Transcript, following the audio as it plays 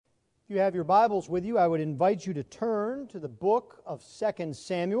you have your Bibles with you, I would invite you to turn to the book of 2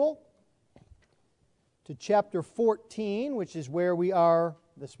 Samuel, to chapter 14, which is where we are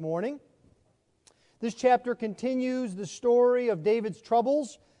this morning. This chapter continues the story of David's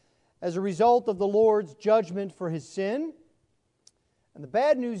troubles as a result of the Lord's judgment for his sin. And the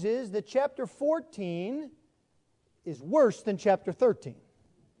bad news is that chapter 14 is worse than chapter 13.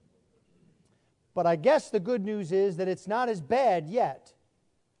 But I guess the good news is that it's not as bad yet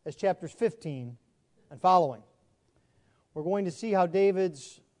as chapters 15 and following. We're going to see how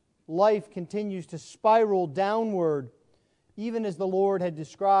David's life continues to spiral downward, even as the Lord had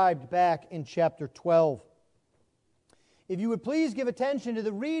described back in chapter 12. If you would please give attention to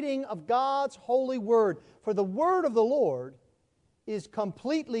the reading of God's holy word, for the word of the Lord is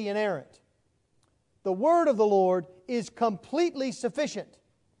completely inerrant. The word of the Lord is completely sufficient,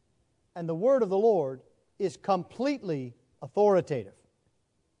 and the word of the Lord is completely authoritative.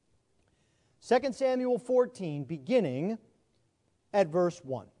 2 Samuel 14, beginning at verse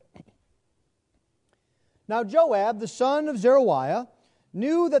 1. Now Joab, the son of Zeruiah,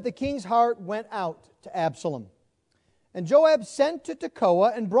 knew that the king's heart went out to Absalom. And Joab sent to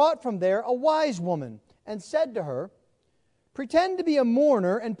Tekoa and brought from there a wise woman, and said to her, "Pretend to be a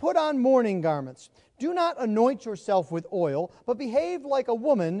mourner and put on mourning garments. Do not anoint yourself with oil, but behave like a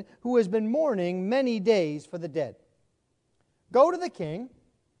woman who has been mourning many days for the dead. Go to the king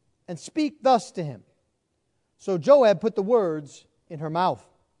and speak thus to him." So Joab put the words in her mouth.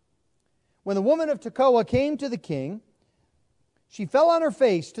 When the woman of Tekoa came to the king, she fell on her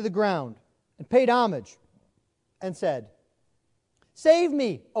face to the ground and paid homage and said, "Save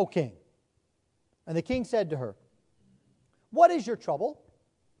me, O king." And the king said to her, "What is your trouble?"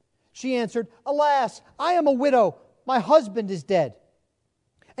 She answered, "Alas, I am a widow. My husband is dead.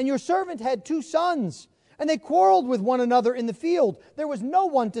 And your servant had 2 sons, and they quarreled with one another in the field. There was no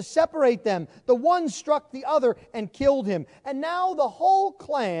one to separate them. The one struck the other and killed him. And now the whole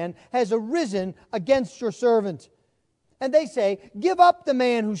clan has arisen against your servant. And they say, 'Give up the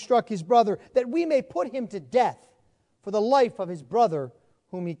man who struck his brother, that we may put him to death for the life of his brother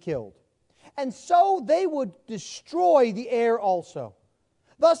whom he killed.' And so they would destroy the heir also.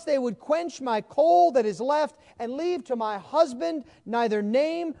 Thus they would quench my coal that is left, and leave to my husband neither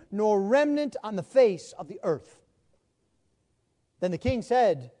name nor remnant on the face of the earth." Then the king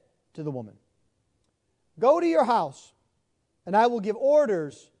said to the woman, "Go to your house, and I will give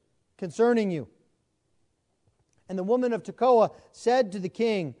orders concerning you." And the woman of Tekoa said to the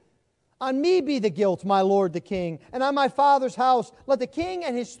king, "On me be the guilt, my lord the king, and on my father's house. Let the king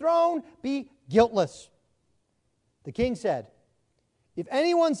and his throne be guiltless." The king said, "If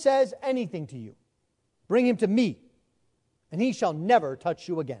anyone says anything to you, bring him to me, and he shall never touch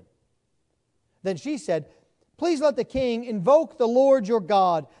you again." Then she said, "Please let the king invoke the Lord your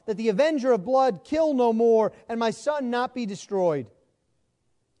God, that the avenger of blood kill no more, and my son not be destroyed."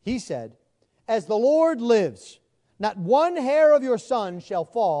 He said, "As the Lord lives, not one hair of your son shall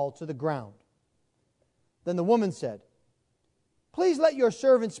fall to the ground." Then the woman said, "Please let your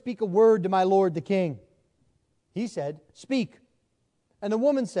servant speak a word to my lord the king." He said, "Speak." And the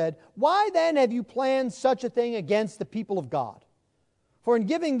woman said, "Why then have you planned such a thing against the people of God? For in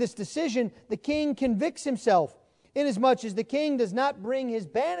giving this decision, the king convicts himself, inasmuch as the king does not bring his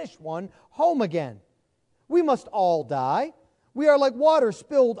banished one home again. We must all die. We are like water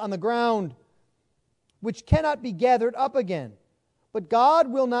spilled on the ground, which cannot be gathered up again. But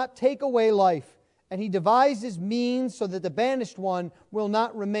God will not take away life, and He devises means so that the banished one will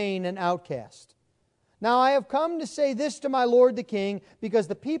not remain an outcast. Now I have come to say this to my lord the king, because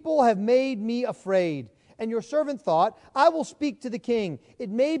the people have made me afraid. And your servant thought, I will speak to the king.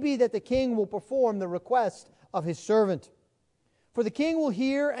 It may be that the king will perform the request of his servant. For the king will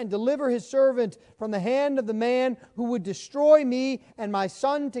hear and deliver his servant from the hand of the man who would destroy me and my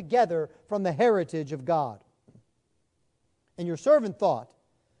son together from the heritage of God. And your servant thought,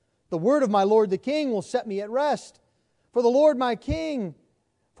 the word of my lord the king will set me at rest. For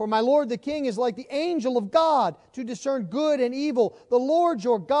my lord the king is like the angel of God to discern good and evil. The Lord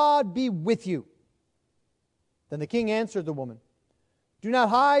your God be with you." Then the king answered the woman, "Do not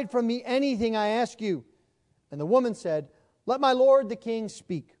hide from me anything I ask you." And the woman said, "Let my lord the king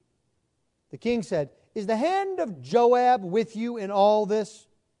speak." The king said, "Is the hand of Joab with you in all this?"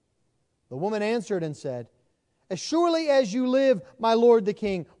 The woman answered and said, "As surely as you live, my lord the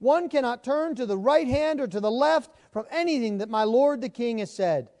king, one cannot turn to the right hand or to the left from anything that my lord the king has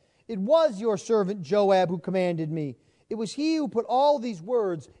said. It was your servant Joab who commanded me. It was he who put all these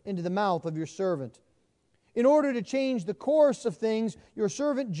words into the mouth of your servant. In order to change the course of things, your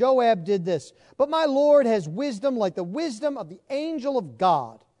servant Joab did this. But my Lord has wisdom like the wisdom of the angel of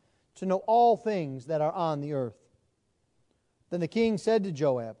God to know all things that are on the earth. Then the king said to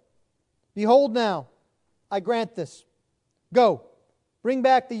Joab, Behold now, I grant this. Go, bring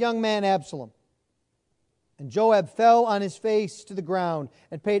back the young man Absalom. And Joab fell on his face to the ground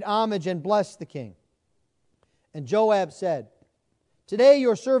and paid homage and blessed the king. And Joab said, Today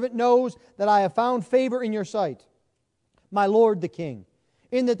your servant knows that I have found favor in your sight, my lord the king,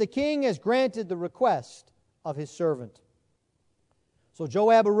 in that the king has granted the request of his servant. So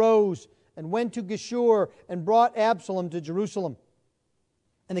Joab arose and went to Geshur and brought Absalom to Jerusalem.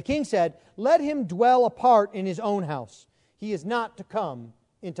 And the king said, Let him dwell apart in his own house. He is not to come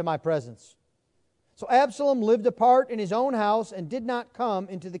into my presence. So Absalom lived apart in his own house and did not come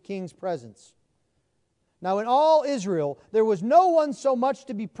into the king's presence. Now in all Israel there was no one so much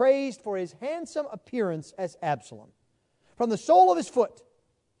to be praised for his handsome appearance as Absalom. From the sole of his foot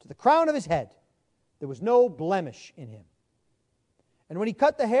to the crown of his head, there was no blemish in him. And when he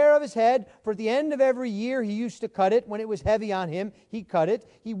cut the hair of his head, for at the end of every year he used to cut it, when it was heavy on him, he cut it.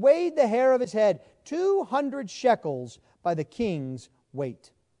 He weighed the hair of his head 200 shekels by the king's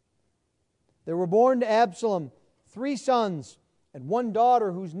weight. There were born to Absalom 3 sons and 1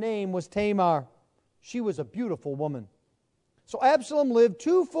 daughter whose name was Tamar. She was a beautiful woman. So Absalom lived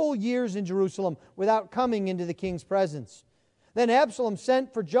 2 full years in Jerusalem without coming into the king's presence. Then Absalom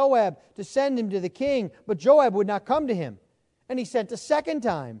sent for Joab to send him to the king, but Joab would not come to him. And he sent a second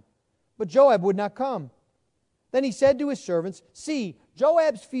time, but Joab would not come. Then he said to his servants, See,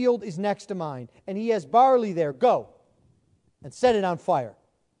 Joab's field is next to mine, and he has barley there. Go and set it on fire.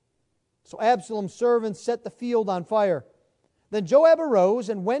 So Absalom's servants set the field on fire. Then Joab arose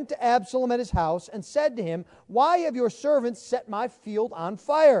and went to Absalom at his house and said to him, Why have your servants set my field on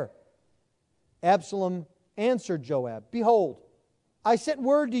fire? Absalom answered Joab, Behold, I sent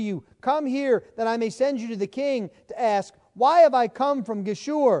word to you, Come here, that I may send you to the king to ask, Why have I come from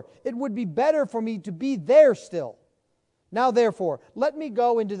Geshur? It would be better for me to be there still. Now therefore, let me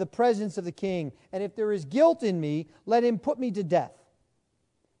go into the presence of the king, and if there is guilt in me, let him put me to death.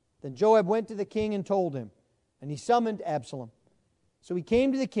 Then Joab went to the king and told him, and he summoned Absalom. So he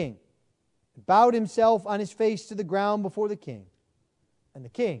came to the king, and bowed himself on his face to the ground before the king, and the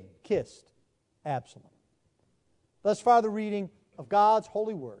king kissed Absalom. Thus far the reading of God's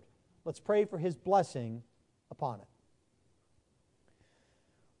holy word. Let's pray for his blessing upon it.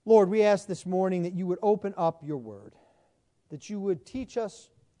 Lord, we ask this morning that you would open up your word, that you would teach us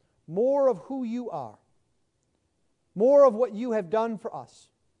more of who you are, more of what you have done for us,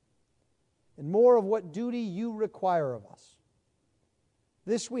 and more of what duty you require of us.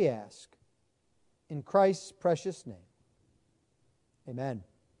 This we ask in Christ's precious name. Amen.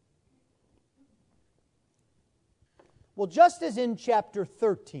 Well, just as in chapter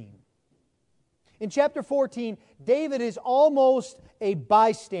 13, in chapter 14, David is almost a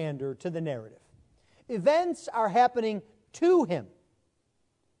bystander to the narrative. Events are happening to him,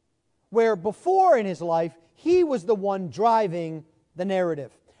 where before in his life, he was the one driving the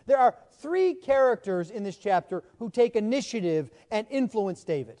narrative. There are 3 characters in this chapter who take initiative and influence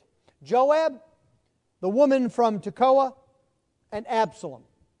David: Joab, the woman from Tekoa, and Absalom.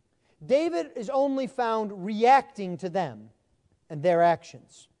 David is only found reacting to them and their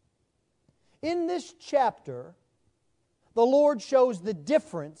actions. In this chapter, the Lord shows the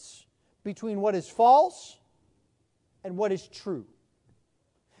difference between what is false and what is true.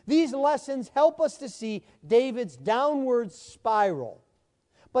 These lessons help us to see David's downward spiral,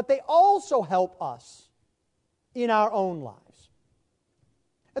 but they also help us in our own lives.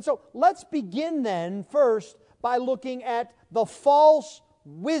 And so let's begin then first by looking at the false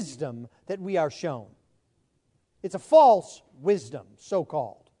wisdom that we are shown. It's a false wisdom,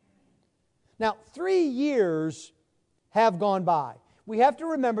 so-called. Now, 3 years have gone by. We have to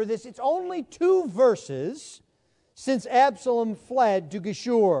remember this. It's only 2 verses since Absalom fled to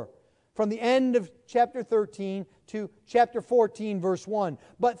Geshur, from the end of chapter 13 to chapter 14, verse 1.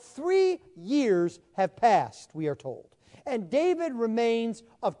 But 3 years have passed, we are told. And David remains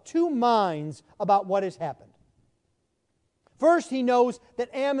of 2 minds about what has happened. First, he knows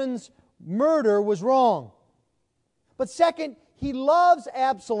that Amnon's murder was wrong. But second, he loves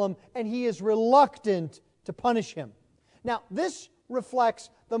Absalom and he is reluctant to punish him. Now, this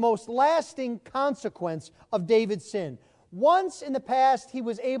reflects the most lasting consequence of David's sin. Once in the past, he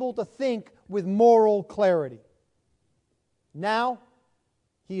was able to think with moral clarity. Now,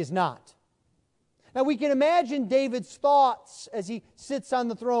 he is not. Now, we can imagine David's thoughts as he sits on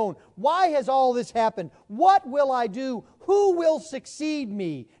the throne. Why has all this happened? What will I do? Who will succeed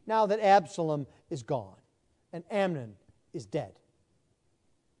me now that Absalom is gone and Amnon is dead?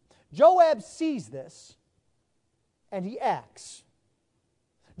 Joab sees this and he acts.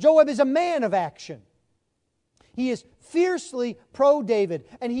 Joab is a man of action. He is fiercely pro-David,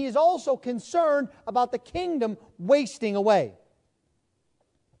 and he is also concerned about the kingdom wasting away.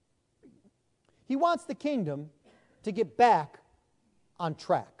 He wants the kingdom to get back on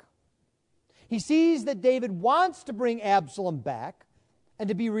track. He sees that David wants to bring Absalom back and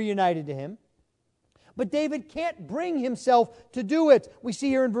to be reunited to him, but David can't bring himself to do it. We see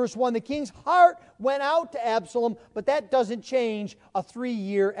here in verse 1, the king's heart went out to Absalom, but that doesn't change a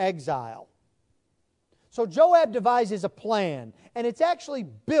 3-year exile. So Joab devises a plan, and it's actually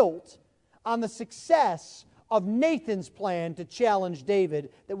built on the success of Nathan's plan to challenge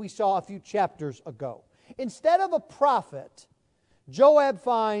David that we saw a few chapters ago. Instead of a prophet, Joab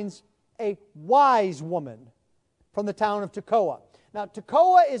finds a wise woman from the town of Tekoa. Now,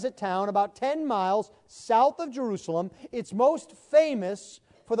 Tekoa is a town about 10 miles south of Jerusalem. It's most famous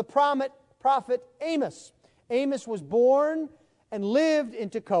for the prophet Amos. Amos was born and lived in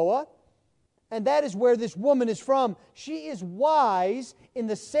Tekoa, and that is where this woman is from. She is wise in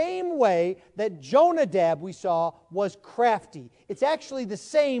the same way that Jonadab, we saw, was crafty. It's actually the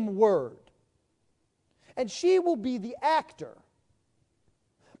same word. And she will be the actor.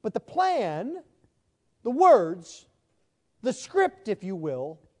 But the plan, the words, the script, if you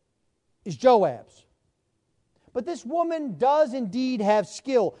will, is Joab's. But this woman does indeed have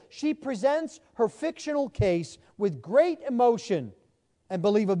skill. She presents her fictional case with great emotion and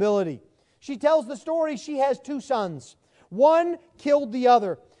believability. She tells the story she has 2 sons. One killed the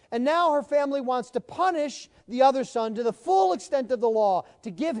other, and now her family wants to punish the other son to the full extent of the law, to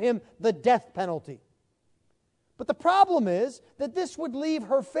give him the death penalty. But the problem is that this would leave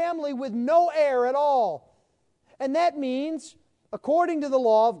her family with no heir at all. And that means, according to the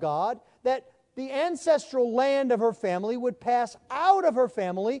law of God, that the ancestral land of her family would pass out of her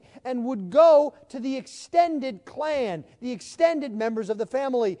family and would go to the extended clan, the extended members of the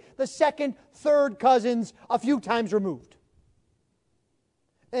family, the second, third cousins, a few times removed.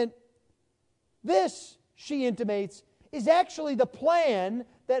 And this, she intimates, is actually the plan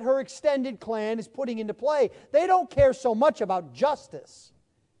that her extended clan is putting into play. They don't care so much about justice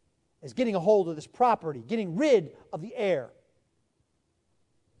as getting a hold of this property, getting rid of the heir.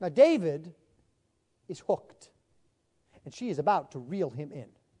 Now, David is hooked, and she is about to reel him in.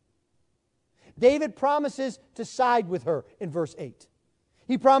 David promises to side with her in verse 8.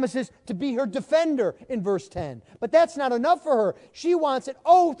 He promises to be her defender in verse 10. But that's not enough for her. She wants an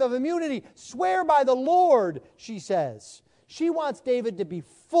oath of immunity. Swear by the Lord, she says. She wants David to be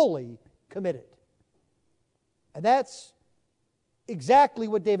fully committed. And that's exactly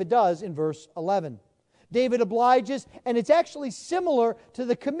what David does in verse 11. David obliges, and it's actually similar to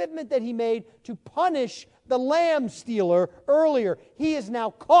the commitment that he made to punish the lamb stealer earlier. He is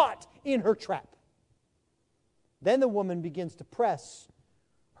now caught in her trap. Then the woman begins to press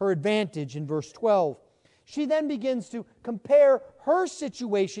her advantage in verse 12. She then begins to compare her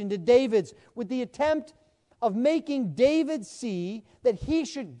situation to David's with the attempt of making David see that he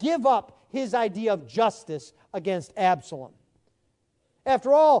should give up his idea of justice against Absalom.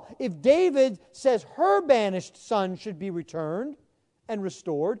 After all, if David says her banished son should be returned and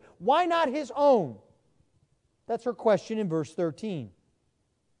restored, why not his own? That's her question in verse 13.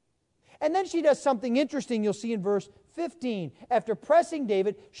 And then she does something interesting you'll see in verse 15. After pressing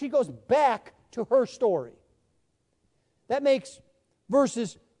David, she goes back to her story. That makes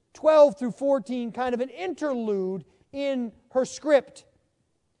verses 12 through 14 kind of an interlude in her script.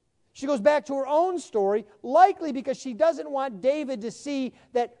 She goes back to her own story, likely because she doesn't want David to see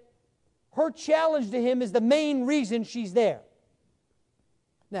that her challenge to him is the main reason she's there.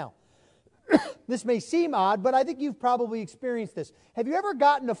 Now, this may seem odd, but I think you've probably experienced this. Have you ever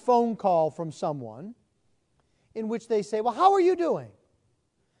gotten a phone call from someone in which they say, well, how are you doing?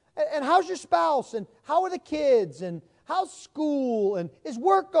 And how's your spouse? And how are the kids? And how's school? And is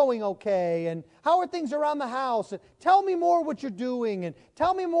work going okay? And how are things around the house? And tell me more what you're doing. And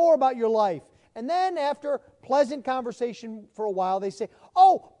tell me more about your life. And then after pleasant conversation for a while, they say,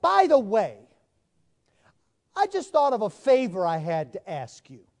 oh, by the way, I just thought of a favor I had to ask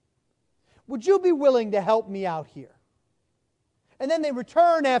you. Would you be willing to help me out here? And then they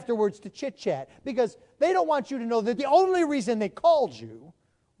return afterwards to chit-chat because they don't want you to know that the only reason they called you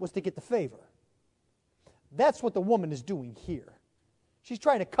was to get the favor. That's what the woman is doing here. She's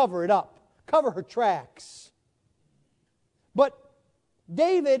trying to cover it up, cover her tracks. But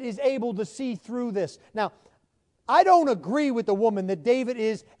David is able to see through this. Now, I don't agree with the woman that David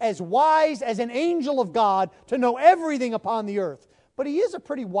is as wise as an angel of God to know everything upon the earth. But he is a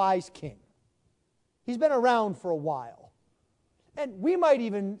pretty wise king. He's been around for a while. And we might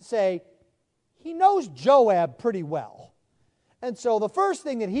even say he knows Joab pretty well. And so the first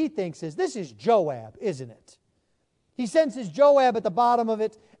thing that he thinks is, this is Joab, isn't it? He senses Joab at the bottom of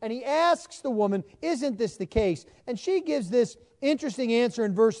it, and he asks the woman, isn't this the case? And she gives this interesting answer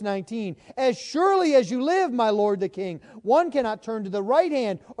in verse 19. As surely as you live, my lord the king, one cannot turn to the right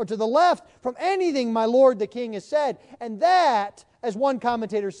hand or to the left from anything my lord the king has said. And that, as one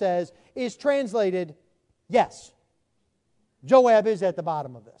commentator says, is translated, yes, Joab is at the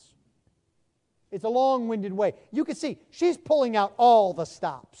bottom of this. It's a long-winded way. You can see she's pulling out all the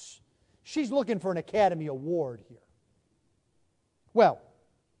stops. She's looking for an Academy Award here. Well,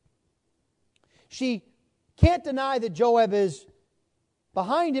 she can't deny that Joab is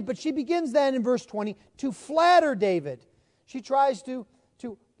behind it, but she begins then in verse 20 to flatter David. She tries to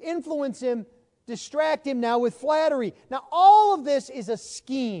influence him, distract him now with flattery. Now, all of this is a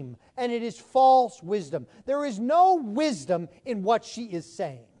scheme, and it is false wisdom. There is no wisdom in what she is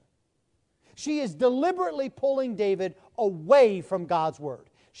saying. She is deliberately pulling David away from God's Word.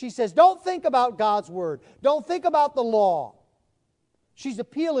 She says, don't think about God's Word. Don't think about the law. She's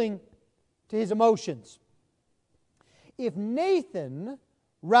appealing to his emotions. If Nathan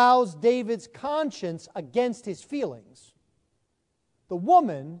roused David's conscience against his feelings, the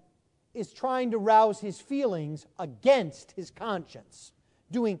woman is trying to rouse his feelings against his conscience,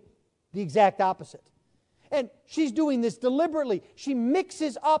 doing the exact opposite. And she's doing this deliberately. She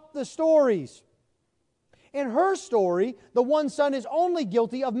mixes up the stories. In her story, the one son is only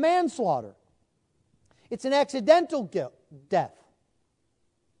guilty of manslaughter. It's an accidental death.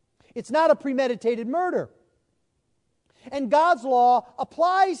 It's not a premeditated murder. And God's law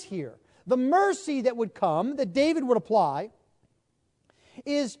applies here. The mercy that would come, that David would apply,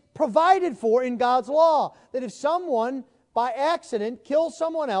 is provided for in God's law. That if someone by accident kills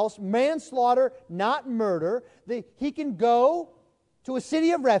someone else, manslaughter, not murder, he can go to a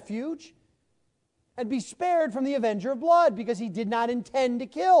city of refuge and be spared from the avenger of blood because he did not intend to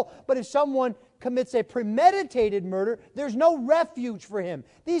kill. But if someone commits a premeditated murder, there's no refuge for him.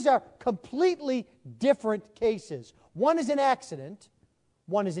 These are completely different cases. One is an accident,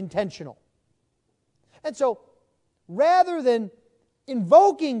 one is intentional. And so, rather than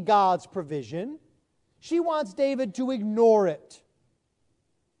invoking God's provision, she wants David to ignore it.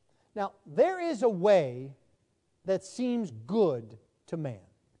 Now, there is a way that seems good to man.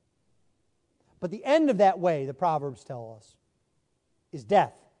 But the end of that way, the Proverbs tell us, is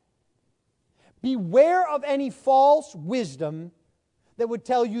death. Beware of any false wisdom that would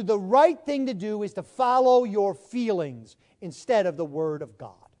tell you the right thing to do is to follow your feelings instead of the Word of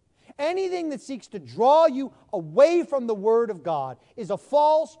God. Anything that seeks to draw you away from the Word of God is a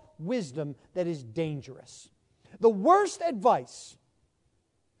false wisdom that is dangerous. The worst advice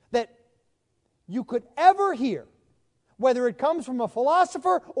that you could ever hear, whether it comes from a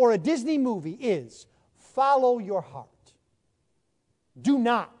philosopher or a Disney movie, is follow your heart. Do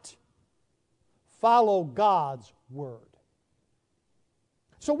not follow God's Word.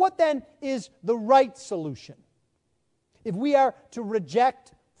 So what then is the right solution? If we are to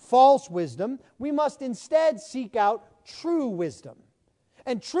reject false wisdom, we must instead seek out true wisdom.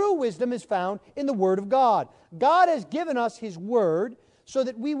 And true wisdom is found in the Word of God. God has given us His Word so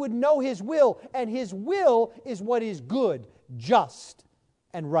that we would know His will, and His will is what is good, just,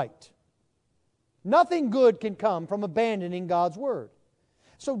 and right. Nothing good can come from abandoning God's Word.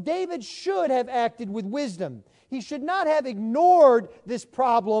 So David should have acted with wisdom. He should not have ignored this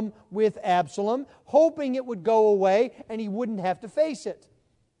problem with Absalom, hoping it would go away and he wouldn't have to face it.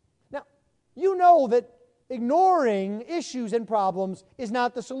 Now, you know that ignoring issues and problems is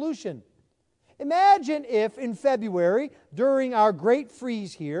not the solution. Imagine if in February, during our great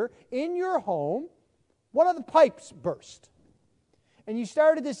freeze here, in your home, one of the pipes burst. And you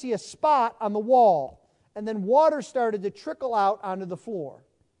started to see a spot on the wall, and then water started to trickle out onto the floor.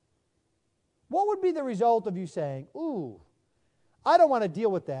 What would be the result of you saying, ooh, I don't want to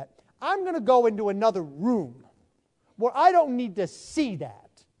deal with that. I'm going to go into another room where I don't need to see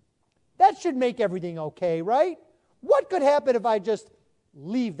that. That should make everything okay, right? What could happen if I just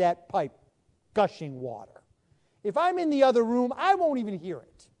leave that pipe gushing water? If I'm in the other room, I won't even hear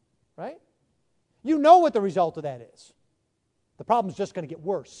it, right? You know what the result of that is. The problem's just going to get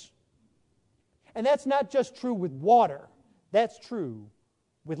worse. And that's not just true with water. That's true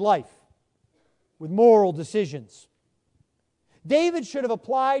with life, with moral decisions. David should have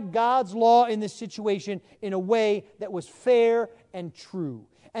applied God's law in this situation in a way that was fair and true.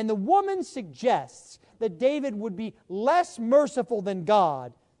 And the woman suggests that David would be less merciful than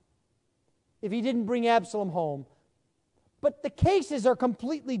God if he didn't bring Absalom home. But the cases are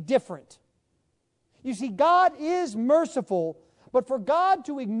completely different. You see, God is merciful, But for God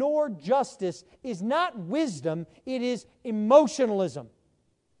to ignore justice is not wisdom, it is emotionalism.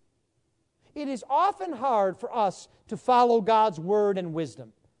 It is often hard for us to follow God's word and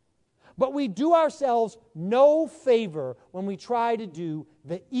wisdom. But we do ourselves no favor when we try to do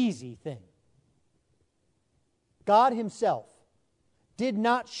the easy thing. God Himself did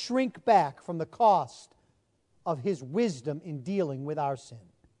not shrink back from the cost of His wisdom in dealing with our sin.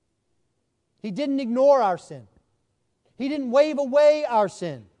 He didn't ignore our sin. He didn't wave away our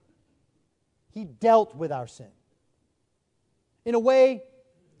sin. He dealt with our sin in a way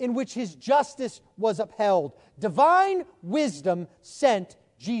in which His justice was upheld. Divine wisdom sent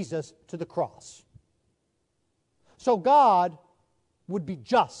Jesus to the cross. So God would be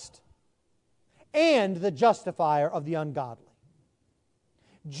just and the justifier of the ungodly.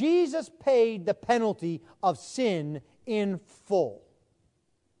 Jesus paid the penalty of sin in full.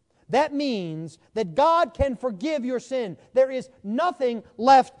 That means that God can forgive your sin. There is nothing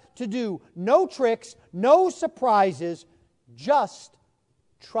left to do. No tricks, no surprises. Just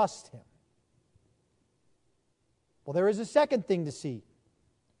trust Him. Well, there is a second thing to see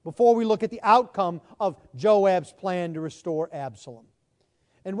before we look at the outcome of Joab's plan to restore Absalom.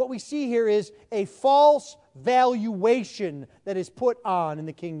 And what we see here is a false valuation that is put on in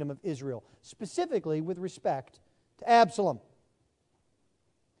the kingdom of Israel, specifically with respect to Absalom.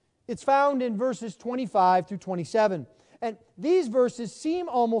 It's found in verses 25 through 27. And these verses seem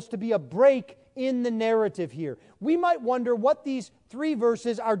almost to be a break in the narrative here. We might wonder what these 3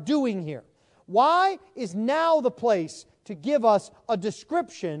 verses are doing here. Why is now the place to give us a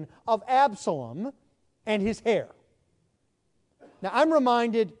description of Absalom and his hair? Now, I'm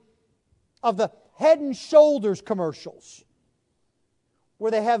reminded of the Head and Shoulders commercials, where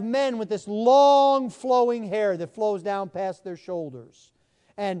they have men with this long flowing hair that flows down past their shoulders.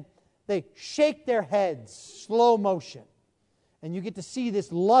 And they shake their heads, slow motion. And you get to see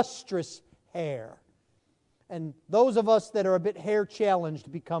this lustrous hair. And those of us that are a bit hair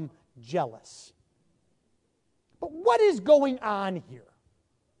challenged become jealous. But what is going on here?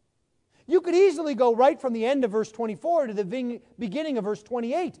 You could easily go right from the end of verse 24 to the beginning of verse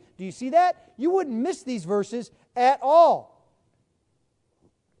 28. Do you see that? You wouldn't miss these verses at all.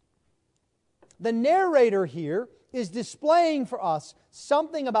 The narrator here is displaying for us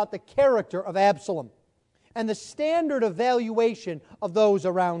something about the character of Absalom and the standard of valuation of those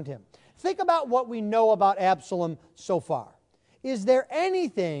around him. Think about what we know about Absalom so far. Is there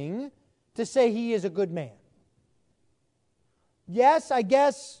anything to say he is a good man? Yes, I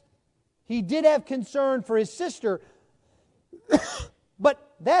guess he did have concern for his sister,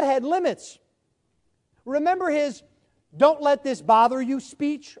 but that had limits. Remember his "don't let this bother you"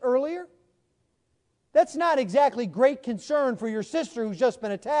 speech earlier? That's not exactly great concern for your sister who's just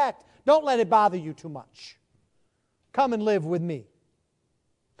been attacked. Don't let it bother you too much. Come and live with me.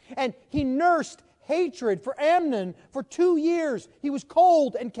 And he nursed hatred for Amnon for 2 years. He was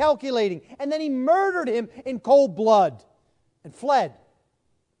cold and calculating. And then he murdered him in cold blood and fled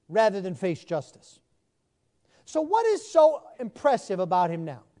rather than face justice. So what is so impressive about him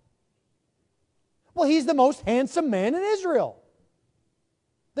now? Well, he's the most handsome man in Israel.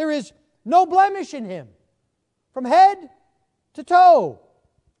 There is no blemish in him, from head to toe.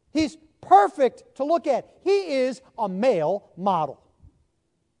 He's perfect to look at. He is a male model.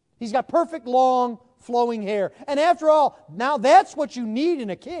 He's got perfect long flowing hair. And after all, now that's what you need in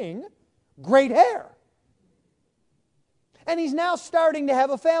a king. Great hair. And he's now starting to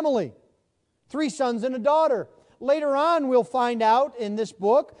have a family. 3 sons and a daughter. Later on, we'll find out in this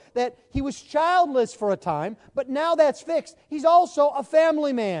book that he was childless for a time, but now that's fixed. He's also a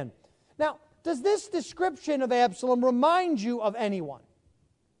family man. Now, does this description of Absalom remind you of anyone?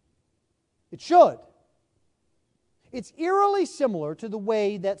 It should. It's eerily similar to the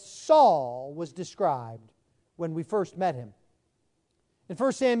way that Saul was described when we first met him. In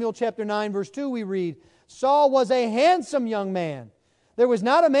 1 Samuel chapter 9, verse 2, we read, "Saul was a handsome young man. There was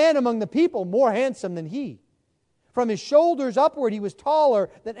not a man among the people more handsome than he. From his shoulders upward he was taller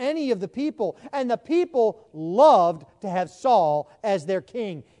than any of the people, and the people loved to have Saul as their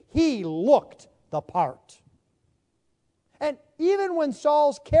king." He looked the part. And even when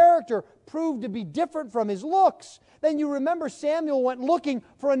Saul's character proved to be different from his looks, then you remember Samuel went looking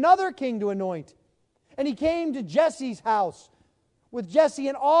for another king to anoint. And he came to Jesse's house with Jesse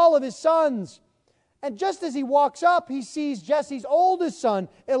and all of his sons. And just as he walks up, he sees Jesse's oldest son,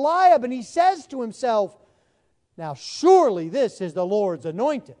 Eliab, and he says to himself, "Now surely this is the Lord's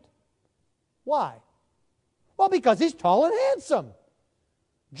anointed." Why? Well, because he's tall and handsome,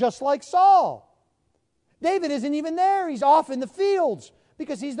 just like Saul. David isn't even there. He's off in the fields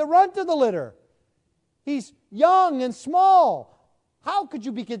because he's the runt of the litter. He's young and small, How could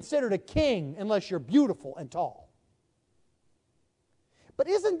you be considered a king unless you're beautiful and tall? But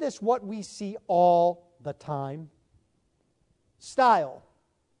isn't this what we see all the time? Style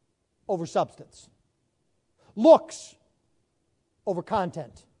over substance. Looks over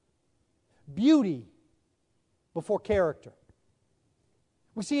content. Beauty before character.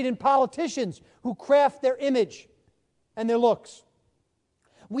 We see it in politicians who craft their image and their looks.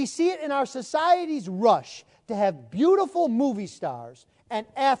 We see it in our society's rush to have beautiful movie stars and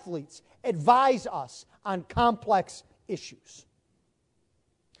athletes advise us on complex issues.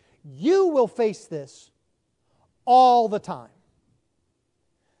 You will face this all the time.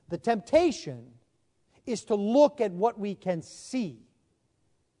 The temptation is to look at what we can see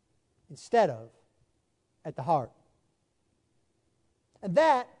instead of at the heart. And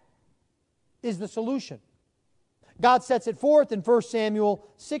that is the solution. God sets it forth in 1 Samuel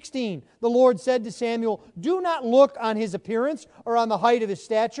 16. The Lord said to Samuel, "Do not look on his appearance or on the height of his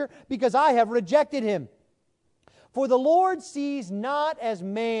stature, because I have rejected him. For the Lord sees not as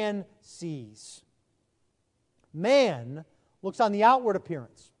man sees." Man looks on the outward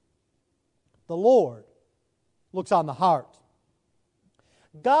appearance. The Lord looks on the heart.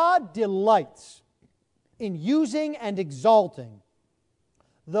 God delights in using and exalting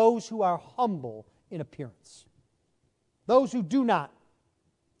those who are humble in appearance, those who do not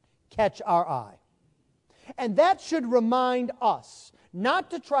catch our eye. And that should remind us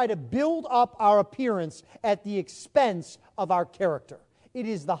not to try to build up our appearance at the expense of our character. It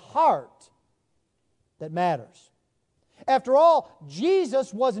is the heart that matters. After all,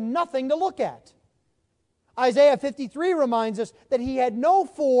 Jesus was nothing to look at. Isaiah 53 reminds us that he had no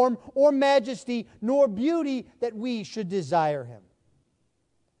form or majesty nor beauty that we should desire him.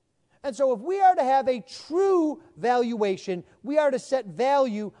 And so if we are to have a true valuation, we are to set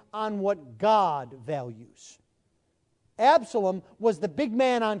value on what God values. Absalom was the big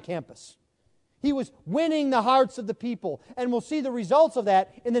man on campus. He was winning the hearts of the people, and we'll see the results of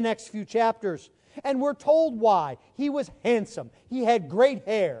that in the next few chapters. And we're told why. He was handsome. He had great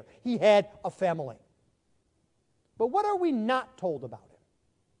hair. He had a family. But what are we not told about him?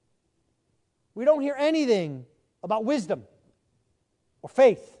 We don't hear anything about wisdom or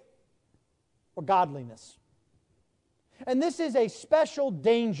faith or godliness. And this is a special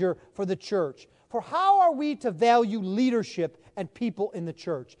danger for the church. For how are we to value leadership and people in the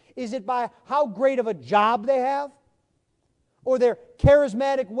church? Is it by how great of a job they have? Or their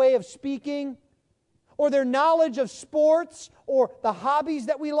charismatic way of speaking? Or their knowledge of sports? Or the hobbies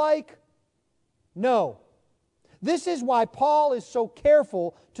that we like? No. This is why Paul is so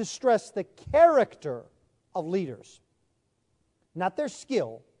careful to stress the character of leaders. Not their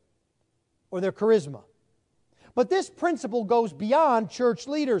skill or their charisma. But this principle goes beyond church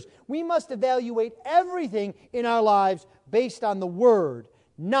leaders. We must evaluate everything in our lives based on the Word,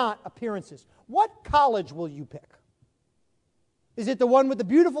 not appearances. What college will you pick? Is it the one with the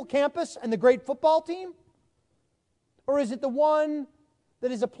beautiful campus and the great football team? Or is it the one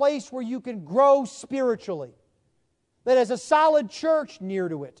that is a place where you can grow spiritually, that has a solid church near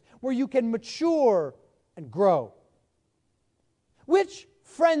to it, where you can mature and grow? Which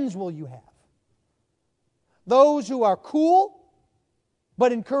friends will you have? Those who are cool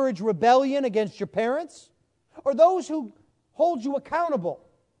but encourage rebellion against your parents? Or those who hold you accountable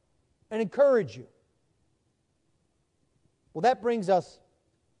and encourage you? Well, that brings us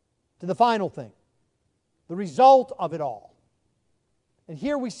to the final thing, the result of it all. And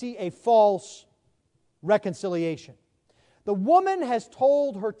here we see a false reconciliation. The woman has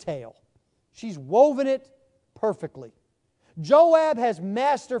told her tale. She's woven it perfectly. Joab has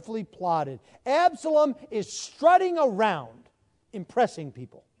masterfully plotted. Absalom is strutting around, impressing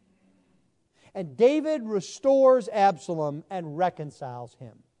people. And David restores Absalom and reconciles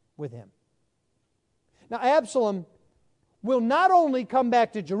him with him. Now, Absalom will not only come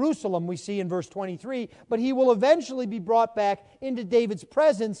back to Jerusalem, we see in verse 23, but he will eventually be brought back into David's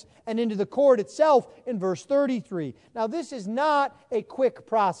presence and into the court itself in verse 33. Now, this is not a quick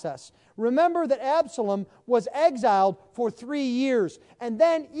process. Remember that Absalom was exiled for 3 years, and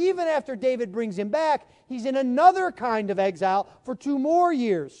then even after David brings him back, he's in another kind of exile for 2 more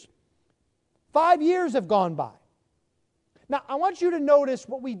years. 5 years have gone by. Now, I want you to notice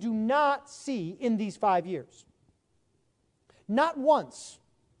what we do not see in these 5 years. Not once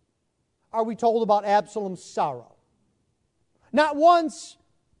are we told about Absalom's sorrow. Not once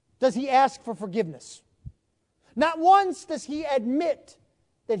does he ask for forgiveness. Not once does he admit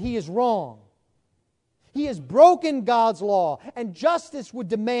that he is wrong. He has broken God's law, and justice would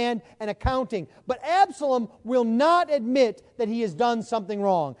demand an accounting. But Absalom will not admit that he has done something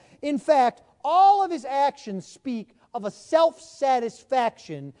wrong. In fact, all of his actions speak of a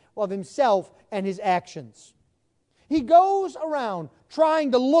self-satisfaction of himself and his actions. He goes around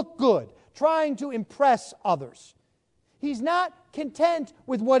trying to look good, trying to impress others. He's not content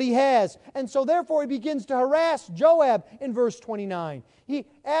with what he has, and so therefore he begins to harass Joab in verse 29. He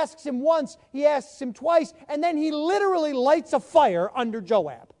asks him once, he asks him twice, and then he literally lights a fire under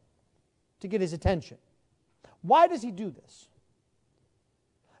Joab to get his attention. Why does he do this?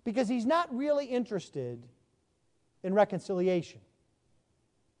 Because he's not really interested in reconciliation.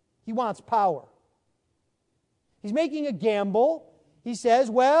 He wants power. He's making a gamble. He says,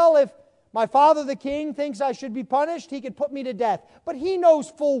 well, if my father the king thinks I should be punished, he could put me to death. But he knows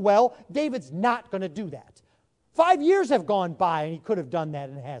full well David's not going to do that. 5 years have gone by and he could have done that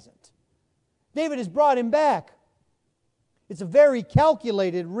and hasn't. David has brought him back. It's a very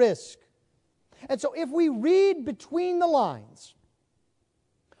calculated risk. And so if we read between the lines,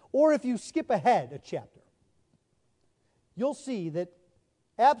 or if you skip ahead a chapter, you'll see that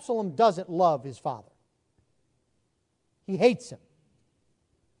Absalom doesn't love his father. He hates him.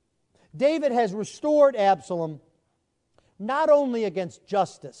 David has restored Absalom not only against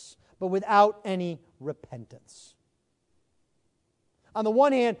justice, but without any repentance. On the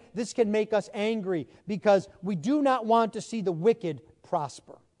one hand, this can make us angry because we do not want to see the wicked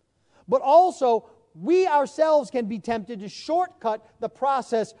prosper. But also, we ourselves can be tempted to shortcut the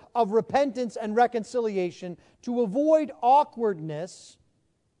process of repentance and reconciliation to avoid awkwardness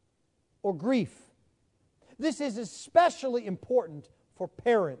or grief. This is especially important for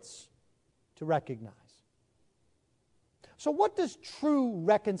parents to recognize. So what does true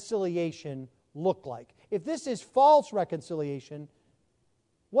reconciliation look like? If this is false reconciliation,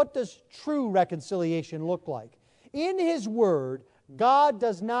 what does true reconciliation look like? In His Word, God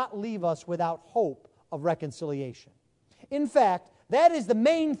does not leave us without hope of reconciliation. In fact, that is the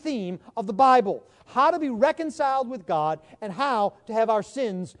main theme of the Bible: how to be reconciled with God and how to have our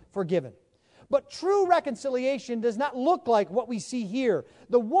sins forgiven. But true reconciliation does not look like what we see here.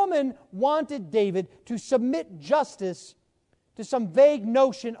 The woman wanted David to submit justice to some vague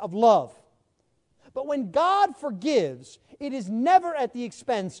notion of love. But when God forgives, it is never at the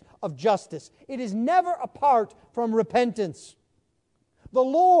expense of justice. It is never apart from repentance. The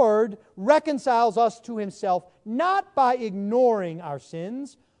Lord reconciles us to Himself not by ignoring our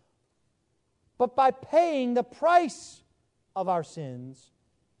sins, but by paying the price of our sins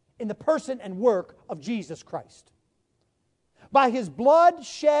in the person and work of Jesus Christ. By His blood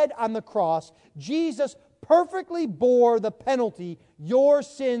shed on the cross, Jesus perfectly bore the penalty your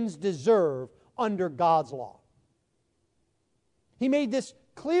sins deserve under God's law. He made this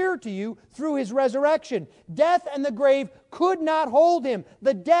clear to you through His resurrection. Death and the grave could not hold Him.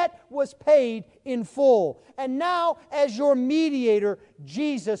 The debt was paid in full. And now, as your mediator,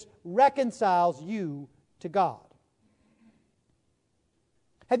 Jesus reconciles you to God.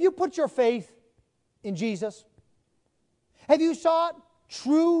 Have you put your faith in Jesus? Have you sought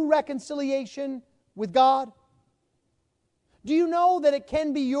true reconciliation with God? Do you know that it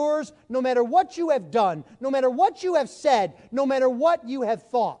can be yours no matter what you have done, no matter what you have said, no matter what you have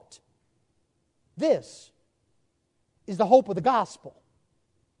thought? This is the hope of the gospel.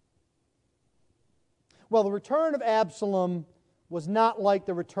 Well, the return of Absalom was not like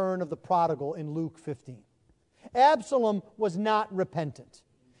the return of the prodigal in Luke 15. Absalom was not repentant.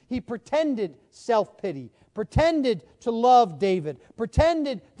 He pretended self-pity, pretended to love David,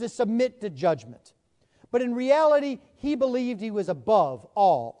 pretended to submit to judgment. But in reality, he believed he was above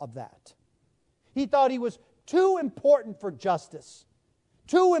all of that. He thought he was too important for justice,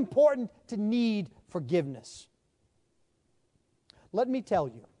 too important to need forgiveness. Let me tell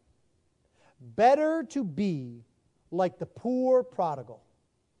you, better to be like the poor prodigal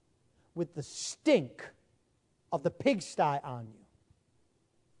with the stink of the pigsty on you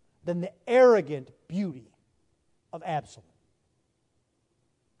than the arrogant beauty of Absalom.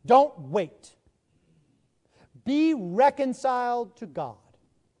 Don't wait. Be reconciled to God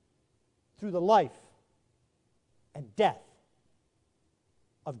through the life and death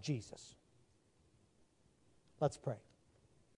of Jesus. Let's pray.